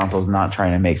the other consoles not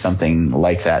trying to make something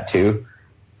like that too.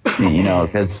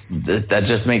 Because that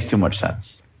just makes too much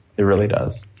sense. It really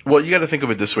does. Well, you got to think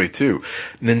of it this way too.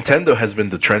 Nintendo has been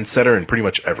the trendsetter in pretty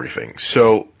much everything.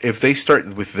 So if they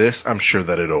start with this, I'm sure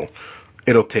that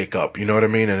it'll take up. You know what I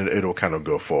mean? And it'll kind of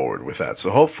go forward with that.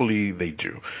 So hopefully they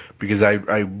do, because I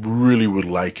really would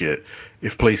like it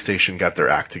if PlayStation got their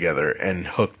act together and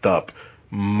hooked up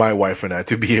my wife and I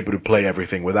to be able to play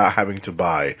everything without having to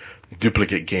buy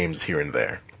duplicate games here and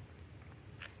there.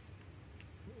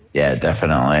 Yeah,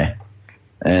 definitely.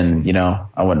 And,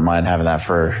 I wouldn't mind having that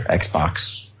for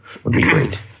Xbox. Would be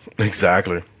great.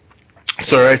 Exactly.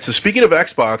 So, all right. So, speaking of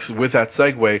Xbox, with that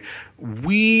segue,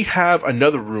 we have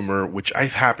another rumor which I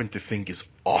happen to think is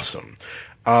awesome.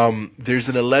 There's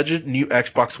an alleged new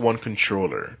Xbox One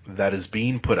controller that is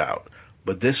being put out,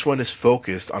 but this one is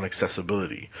focused on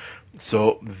accessibility.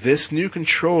 So, this new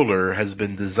controller has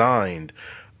been designed.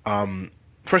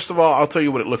 First of all, I'll tell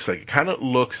you what it looks like. It kind of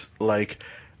looks like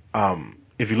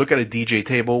if you look at a DJ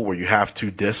table where you have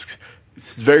 2 discs,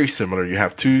 it's very similar. You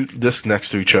have two discs next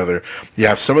to each other. You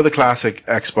have some of the classic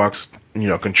Xbox,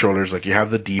 controllers. Like you have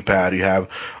the D-pad. You have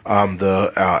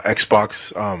the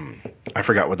Xbox. I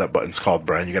forgot what that button's called,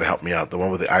 Brian. You got to help me out. The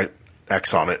one with the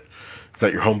X on it. Is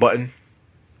that your home button?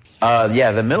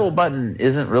 Yeah, the middle button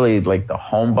isn't really like the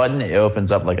home button. It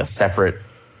opens up like a separate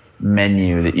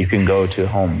menu that you can go to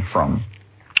home from.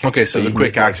 Okay, so the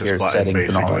quick access button,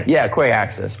 basically. Yeah, quick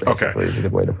access, basically, is a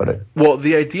good way to put it. Well,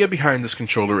 the idea behind this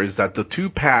controller is that the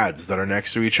two pads that are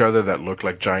next to each other that look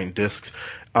like giant discs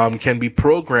can be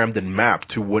programmed and mapped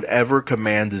to whatever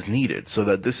command is needed, so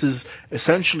that this is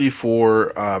essentially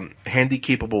for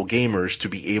handy-capable gamers to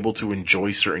be able to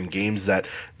enjoy certain games that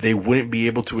they wouldn't be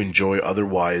able to enjoy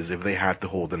otherwise if they had to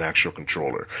hold an actual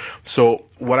controller. So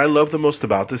what I love the most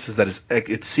about this is that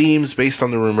it seems, based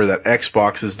on the rumor, that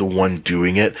Xbox is the one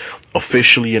doing it,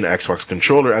 officially an Xbox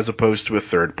controller, as opposed to a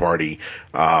third-party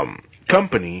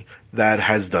company that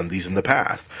has done these in the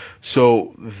past.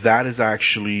 So that is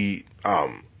actually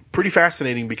pretty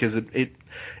fascinating, because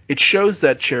it shows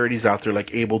that charities out there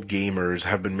like Abled Gamers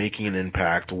have been making an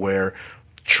impact, where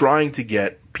trying to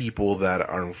get people that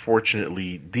are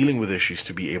unfortunately dealing with issues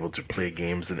to be able to play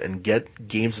games and get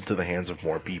games into the hands of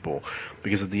more people.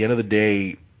 Because at the end of the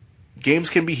day, games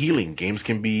can be healing. Games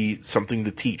can be something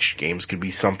to teach. Games can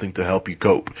be something to help you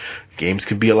cope. Games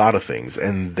can be a lot of things,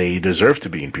 and they deserve to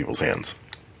be in people's hands.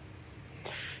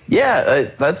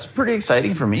 Yeah, that's pretty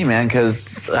exciting for me, man,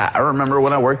 because I remember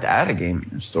when I worked at a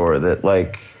gaming store that,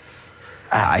 like,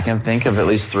 I can think of at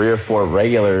least 3 or 4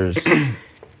 regulars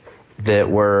that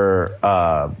were,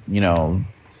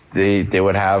 they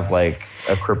would have, like,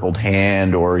 a crippled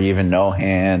hand or even no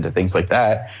hand, things like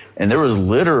that. And there was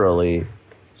literally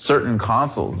certain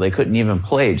consoles they couldn't even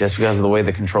play just because of the way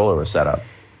the controller was set up.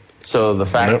 So the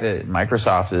fact that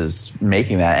Microsoft is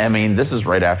making that, I mean, this is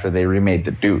right after they remade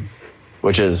the Duke,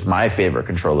 which is my favorite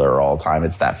controller of all time.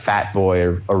 It's that Fat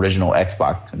Boy original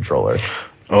Xbox controller.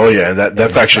 Oh yeah,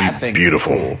 that's actually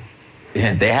beautiful. Cool.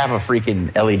 Yeah, they have a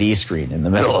freaking LED screen in the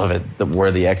middle of it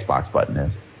where the Xbox button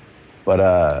is.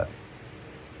 But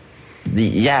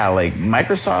like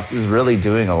Microsoft is really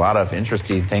doing a lot of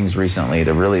interesting things recently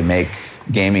to really make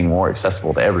gaming more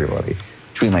accessible to everybody.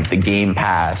 Between like the Game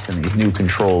Pass and these new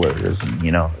controllers, and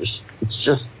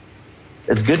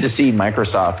it's good to see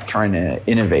Microsoft trying to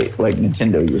innovate like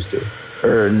Nintendo used to,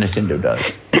 or Nintendo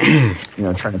does.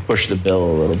 Trying to push the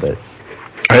bill a little bit.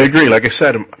 I agree. Like I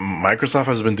said, Microsoft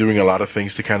has been doing a lot of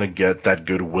things to kind of get that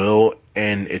goodwill,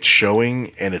 and it's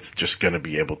showing, and it's just going to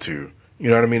be able to, you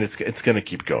know what I mean? It's going to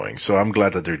keep going. So I'm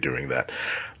glad that they're doing that.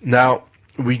 Now,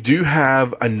 we do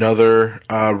have another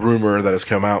rumor that has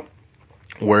come out,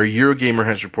 where Eurogamer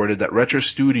has reported that Retro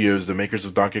Studios, the makers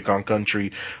of Donkey Kong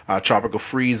Country, Tropical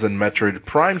Freeze, and Metroid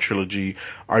Prime Trilogy,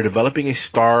 are developing a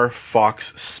Star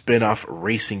Fox spin-off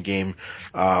racing game,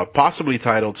 possibly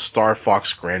titled Star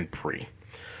Fox Grand Prix.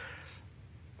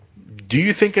 Do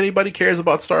you think anybody cares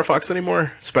about Star Fox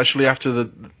anymore, especially after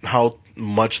how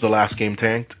much the last game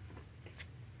tanked?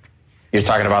 You're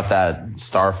talking about that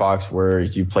Star Fox where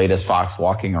you played as Fox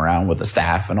walking around with a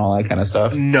staff and all that kind of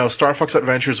stuff? No, Star Fox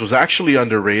Adventures was actually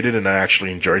underrated, and I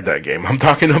actually enjoyed that game. I'm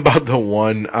talking about the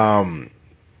one for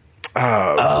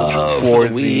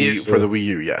the Wii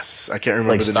U. Yes, I can't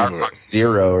remember like the Star name Fox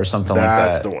Zero or something like that.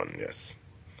 That's the one. Yes.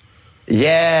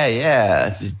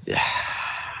 Yeah.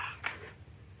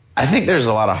 I think there's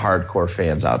a lot of hardcore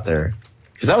fans out there,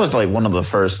 because that was like one of the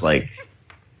first like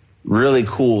really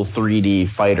cool 3D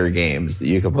fighter games that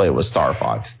you could play with Star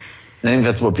Fox. And I think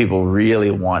that's what people really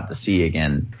want to see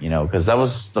again, because that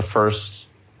was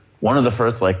one of the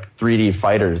first like 3D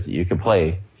fighters that you could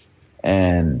play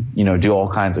and, do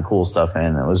all kinds of cool stuff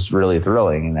in. It was really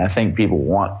thrilling. And I think people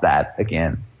want that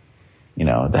again,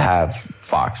 to have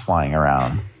Fox flying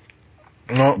around,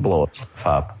 blow stuff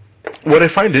up. What I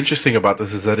find interesting about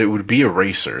this is that it would be a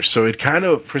racer. So it kind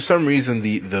of, for some reason,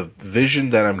 the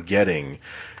vision that I'm getting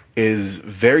is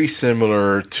very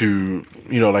similar to,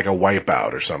 like a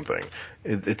Wipeout or something.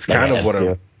 It's kind of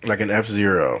what like an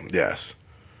F-Zero, yes.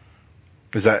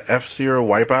 Is that F-Zero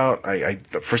Wipeout? I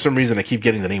for some reason I keep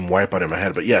getting the name Wipeout in my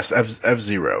head, but yes,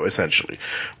 F-Zero essentially,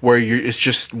 where it's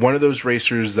just one of those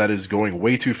racers that is going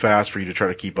way too fast for you to try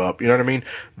to keep up. You know what I mean?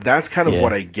 That's kind of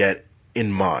what I get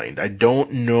in mind. I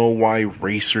don't know why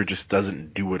Racer just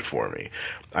doesn't do it for me.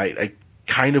 I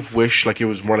kind of wish like it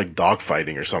was more like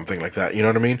dogfighting or something like that. You know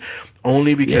what I mean?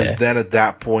 Only because then at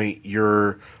that point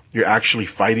you're actually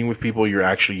fighting with people. You're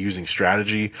actually using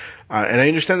strategy. And I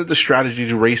understand that the strategy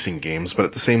to racing games, but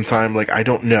at the same time, like, I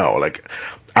don't know. Like,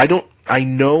 I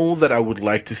know that I would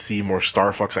like to see more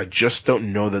Star Fox. I just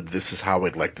don't know that this is how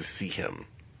I'd like to see him.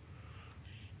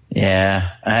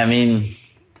 Yeah, I mean,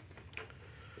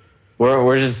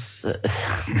 we're just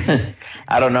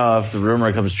I don't know if the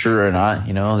rumor comes true or not,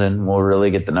 then we'll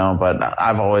really get to know. But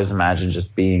I've always imagined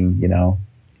just being,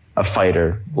 a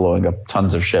fighter blowing up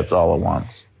tons of ships all at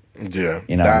once. Yeah.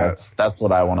 That's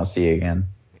what I want to see again.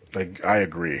 I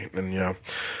agree. And,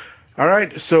 all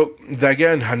right. So,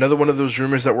 again, another one of those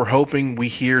rumors that we're hoping we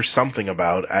hear something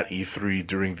about at E3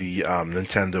 during the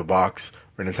Nintendo box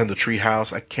or Nintendo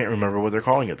Treehouse. I can't remember what they're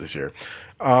calling it this year.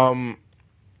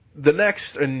 The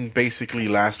next and basically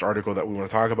last article that we want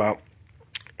to talk about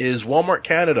is Walmart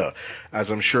Canada, as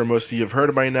I'm sure most of you have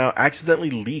heard by now,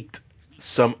 accidentally leaked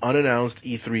some unannounced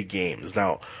E3 games.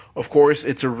 Now, of course,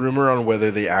 it's a rumor on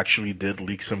whether they actually did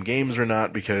leak some games or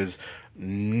not, because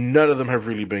none of them have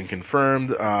really been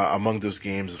confirmed. Among those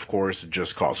games, of course,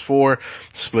 Just Cause 4,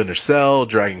 Splinter Cell,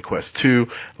 Dragon Quest II,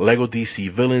 Lego DC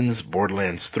Villains,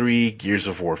 Borderlands 3, Gears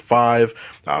of War 5,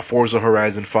 Forza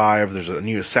Horizon 5, there's a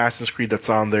new Assassin's Creed that's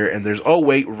on there, and there's,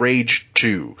 Rage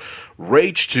 2.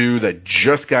 Rage 2 that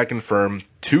just got confirmed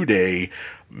today,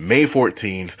 May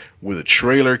 14th, with a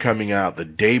trailer coming out the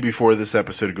day before this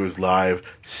episode goes live.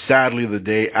 Sadly, the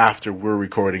day after we're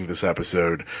recording this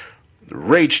episode.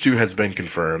 Rage 2 has been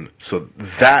confirmed, so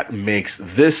that makes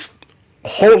this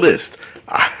whole list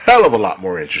a hell of a lot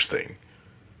more interesting.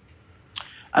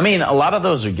 I mean, a lot of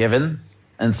those are givens,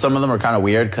 and some of them are kind of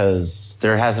weird because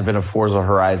there hasn't been a Forza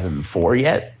Horizon 4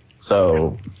 yet.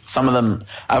 So some of them,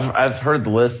 I've heard the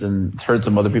list and heard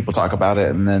some other people talk about it,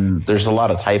 and then there's a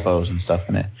lot of typos and stuff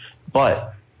in it.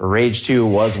 But Rage 2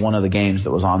 was one of the games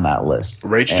that was on that list.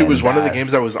 Rage 2 was one of the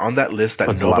games that was on that list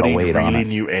that nobody really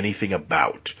knew anything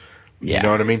about. Yeah. You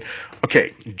know what I mean?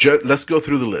 Okay, let's go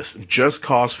through the list. Just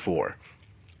Cause 4.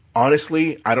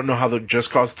 Honestly, I don't know how the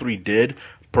Just Cause 3 did.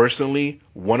 Personally,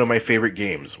 one of my favorite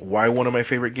games. Why one of my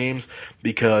favorite games?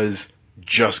 Because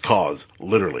Just Cause,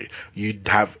 literally. You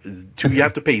have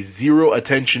to pay zero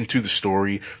attention to the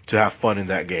story to have fun in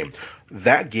that game.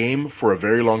 That game, for a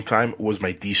very long time, was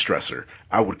my de-stressor.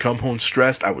 I would come home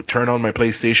stressed, I would turn on my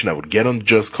PlayStation, I would get on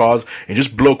Just Cause, and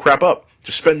just blow crap up.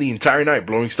 Just spend the entire night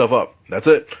blowing stuff up. That's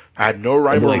it. I had no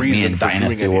rhyme or reason for doing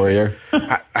anything. Warrior.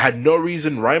 I had no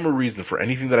rhyme or reason for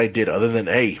anything that I did other than,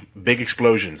 hey, big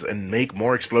explosions and make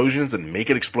more explosions and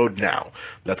make it explode now.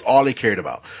 That's all I cared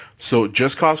about. So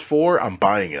Just Cause 4, I'm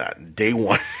buying that day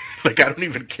one. Like, I don't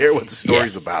even care what the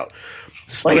story's about.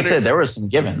 Like I said, there were some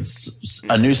givens.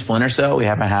 A new Splinter Cell, we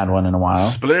haven't had one in a while.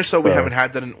 Splinter Cell, we haven't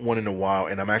had one in a while,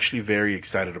 and I'm actually very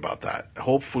excited about that.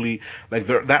 Hopefully,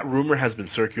 that rumor has been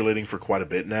circulating for quite a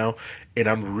bit now, and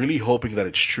I'm really hoping that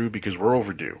it's true because we're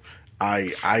overdue.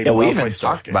 I love we even my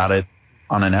stuff talked about it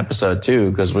on an episode too,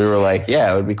 because we were like,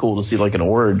 yeah, it would be cool to see like an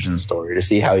origin story to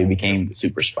see how he became the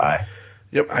super spy.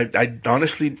 Yep, I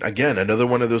honestly, again, another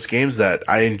one of those games that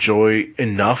I enjoy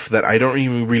enough that I don't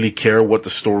even really care what the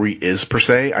story is per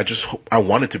se. I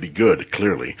want it to be good,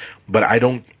 clearly, but I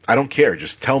don't care.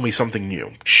 Just tell me something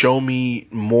new. Show me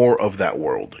more of that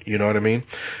world. You know what I mean?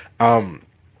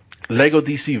 Lego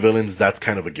DC Villains, that's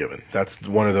kind of a given. That's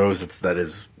one of those that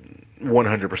is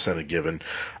 100% a given.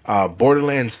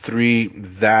 Borderlands 3,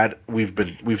 that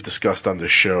we've discussed on the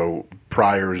show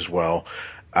prior as well.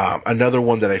 Another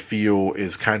one that I feel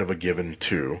is kind of a given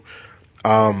too.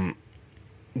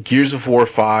 Gears of War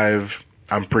 5,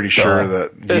 I'm pretty sure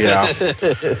that,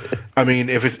 yeah. I mean,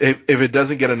 if it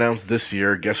doesn't get announced this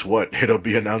year, guess what? It'll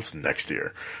be announced next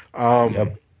year.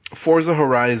 Forza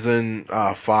Horizon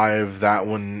 5, that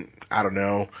one, I don't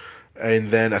know. And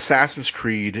then Assassin's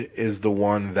Creed is the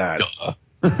one that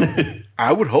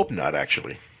I would hope not,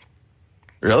 actually.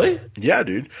 Really? Yeah,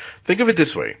 dude. Think of it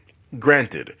this way.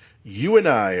 Granted, you and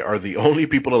I are the only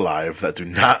people alive that do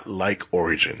not like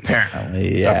Origins.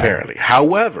 Apparently, yeah. Apparently.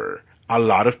 However, a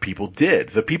lot of people did.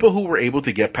 The people who were able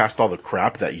to get past all the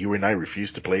crap that you and I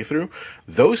refused to play through,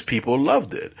 those people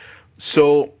loved it.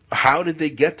 So how did they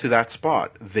get to that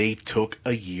spot? They took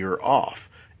a year off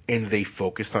and they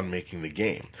focused on making the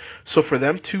game. So for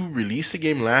them to release a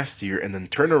game last year and then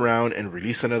turn around and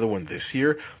release another one this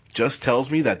year just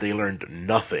tells me that they learned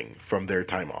nothing from their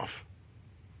time off.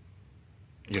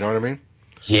 You know what I mean?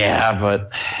 Yeah,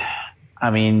 but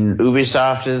I mean,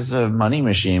 Ubisoft is a money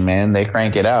machine, man. They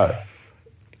crank it out.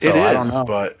 So it is, I don't know.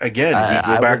 But again,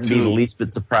 I wouldn't be the least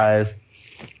bit surprised.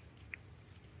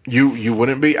 You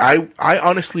wouldn't be. I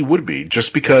honestly would be,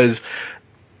 just because,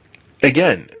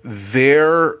 again,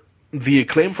 the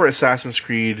acclaim for Assassin's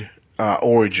Creed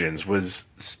Origins was,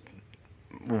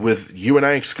 with you and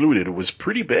I excluded, was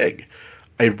pretty big.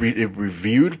 It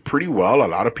reviewed pretty well. A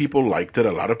lot of people liked it.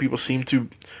 A lot of people seemed to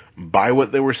buy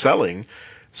what they were selling.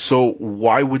 So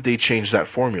why would they change that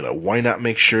formula? Why not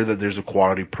make sure that there's a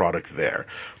quality product there?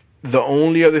 The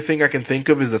only other thing I can think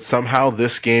of is that somehow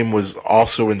this game was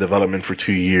also in development for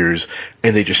 2 years,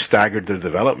 and they just staggered their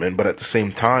development. But at the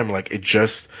same time, like,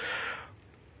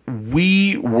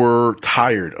 we were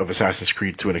tired of Assassin's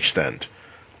Creed to an extent.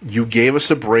 You gave us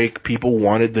a break. People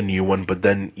wanted the new one, but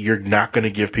then you're not going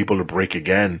to give people a break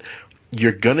again.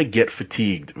 You're going to get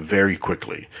fatigued very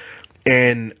quickly.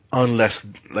 And unless,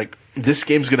 like, this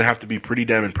game's going to have to be pretty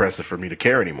damn impressive for me to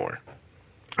care anymore.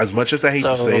 As much as I hate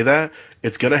to say that,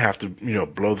 it's going to have to,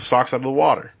 blow the socks out of the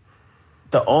water.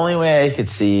 The only way I could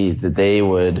see that they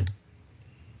would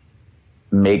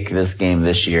make this game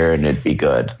this year and it'd be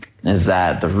good is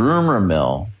that the rumor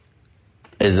mill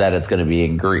is that it's going to be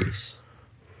in Greece.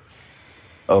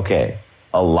 Okay,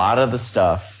 a lot of the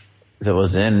stuff that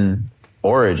was in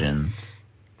Origins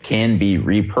can be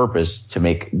repurposed to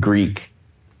make Greek,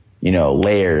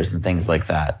 layers and things like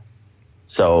that.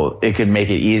 So it could make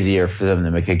it easier for them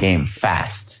to make a game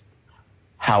fast.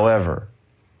 However,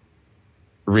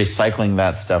 recycling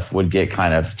that stuff would get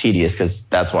kind of tedious because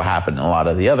that's what happened in a lot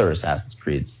of the other Assassin's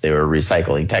Creeds. They were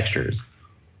recycling textures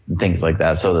and things like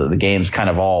that. So the games kind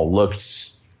of all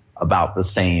looked about the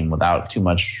same without too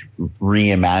much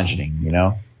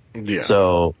reimagining, Yeah.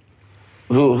 So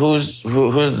who's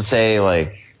to say,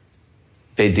 like,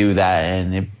 they do that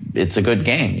and it's a good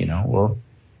game, Well,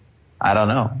 I don't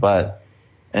know. But,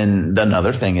 and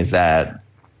another thing is that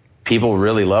people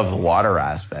really love the water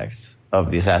aspect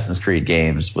of the Assassin's Creed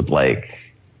games with, like,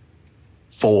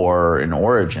 4 and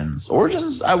Origins.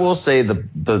 Origins, I will say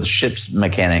the ship's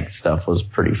mechanic stuff was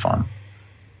pretty fun.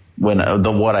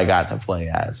 What I got to play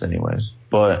as anyways.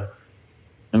 But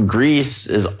Greece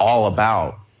is all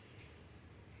about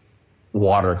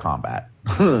water combat.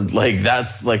 Like,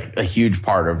 that's like a huge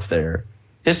part of their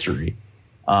history.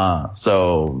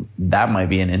 So that might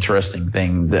be an interesting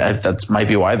thing. That might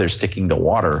be why they're sticking to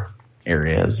water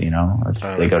areas,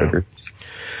 if they go to Greece.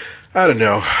 I don't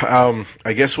know.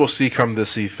 I guess we'll see come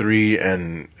this E3,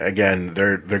 and again,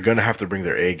 they're going to have to bring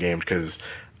their A game because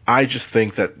I just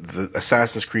think that the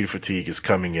Assassin's Creed fatigue is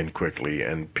coming in quickly,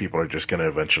 and people are just going to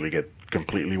eventually get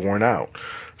completely worn out.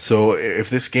 So if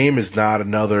this game is not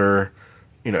another,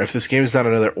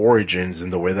 Origins in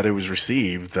the way that it was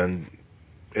received, then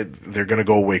they're going to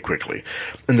go away quickly.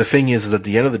 And the thing is at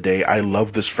the end of the day, I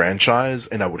love this franchise,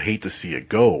 and I would hate to see it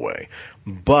go away.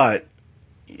 But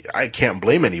I can't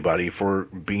blame anybody for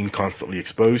being constantly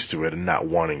exposed to it and not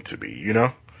wanting to be,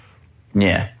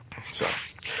 Yeah. So,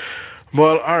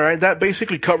 well, all right. That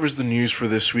basically covers the news for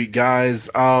this week, guys.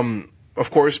 Of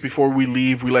course, before we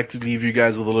leave, we like to leave you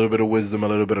guys with a little bit of wisdom, a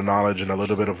little bit of knowledge, and a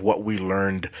little bit of what we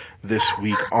learned this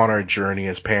week on our journey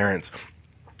as parents.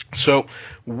 So,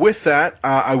 with that,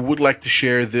 I would like to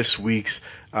share this week's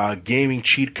gaming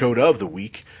cheat code of the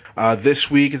week.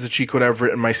 This week is a cheat code I've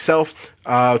written myself.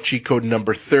 Cheat code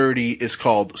number 30 is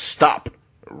called Stop,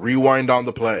 Rewind on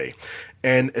the Play.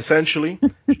 And essentially,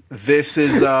 this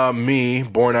is me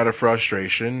born out of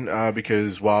frustration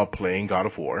because while playing God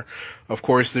of War, of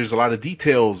course, there's a lot of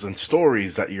details and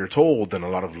stories that you're told and a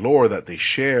lot of lore that they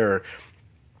share,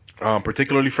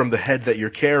 particularly from the head that you're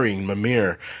carrying,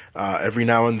 Mimir. Every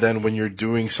now and then when you're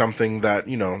doing something that,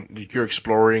 you're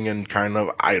exploring and kind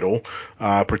of idle,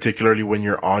 particularly when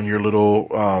you're on your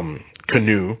little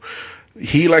canoe,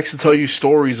 he likes to tell you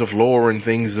stories of lore and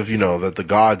things of, that the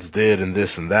gods did and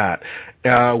this and that.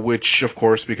 Which, of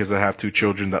course, because I have 2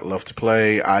 children that love to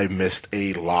play, I missed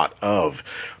a lot of.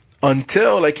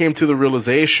 Until I came to the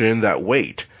realization that,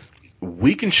 wait,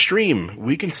 we can stream,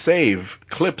 we can save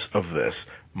clips of this.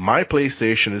 My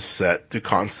PlayStation is set to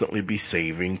constantly be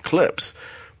saving clips.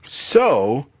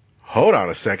 So, hold on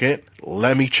a second,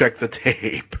 let me check the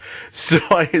tape. So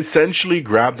I essentially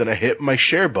grabbed and I hit my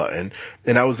share button,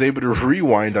 and I was able to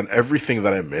rewind on everything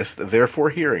that I missed,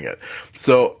 therefore hearing it.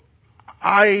 So,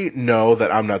 I know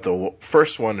that I'm not the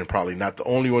first one and probably not the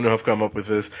only one who have come up with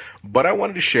this, but I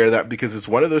wanted to share that because it's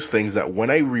one of those things that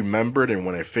when I remembered and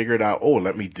when I figured out, oh,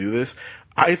 let me do this,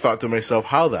 I thought to myself,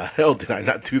 how the hell did I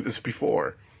not do this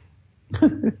before?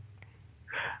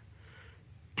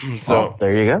 So well,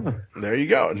 there you go. There you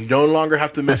go. No longer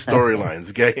have to miss storylines.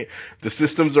 Okay, the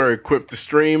systems are equipped to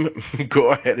stream.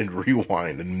 Go ahead and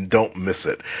rewind and don't miss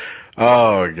it.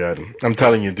 Oh god, I'm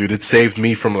telling you, dude, it saved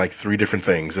me from like 3 different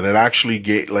things, and it actually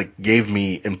gave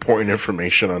me important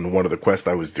information on one of the quests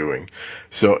I was doing.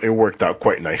 So it worked out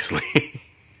quite nicely.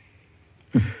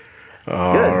 Good.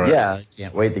 Right. Yeah, I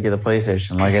can't wait to get a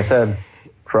PlayStation. Like I said,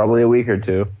 probably a week or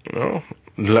 2. Well,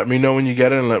 let me know when you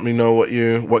get it, and let me know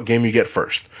what game you get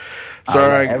first. So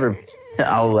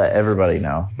I'll let everybody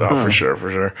know. Oh, for sure.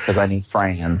 Because I need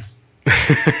friends.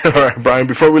 All right, Brian,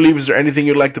 before we leave, is there anything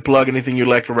you'd like to plug, anything you'd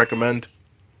like to recommend?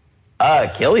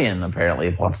 Killian apparently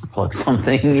wants to plug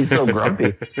something. He's so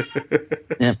grumpy.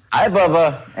 Yeah. Hi,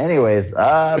 Bubba. Anyways,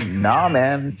 nah,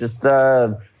 man. Just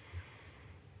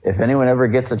if anyone ever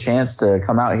gets a chance to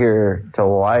come out here to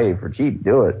Hawaii for cheap,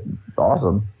 do it. It's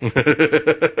awesome.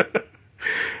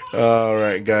 All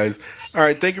right, guys. All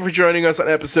right, thank you for joining us on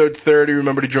episode 30.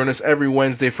 Remember to join us every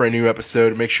Wednesday for a new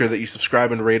episode. Make sure that you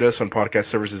subscribe and rate us on podcast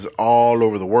services all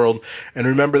over the world. And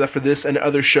remember that for this and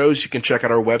other shows, you can check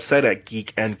out our website at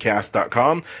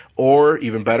geekandcast.com, or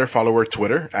even better, follow our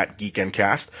Twitter at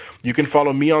geekandcast. You can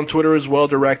follow me on Twitter as well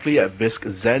directly at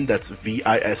ViscZen. That's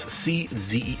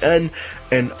VISCZEN.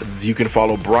 And you can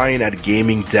follow Brian at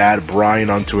GamingDadBrian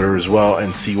on Twitter as well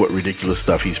and see what ridiculous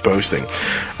stuff he's posting.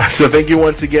 So thank you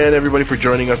once again, everybody, for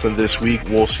joining us on this week.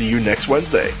 We'll see you next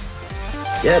Wednesday.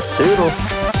 Yeah,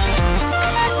 toodles.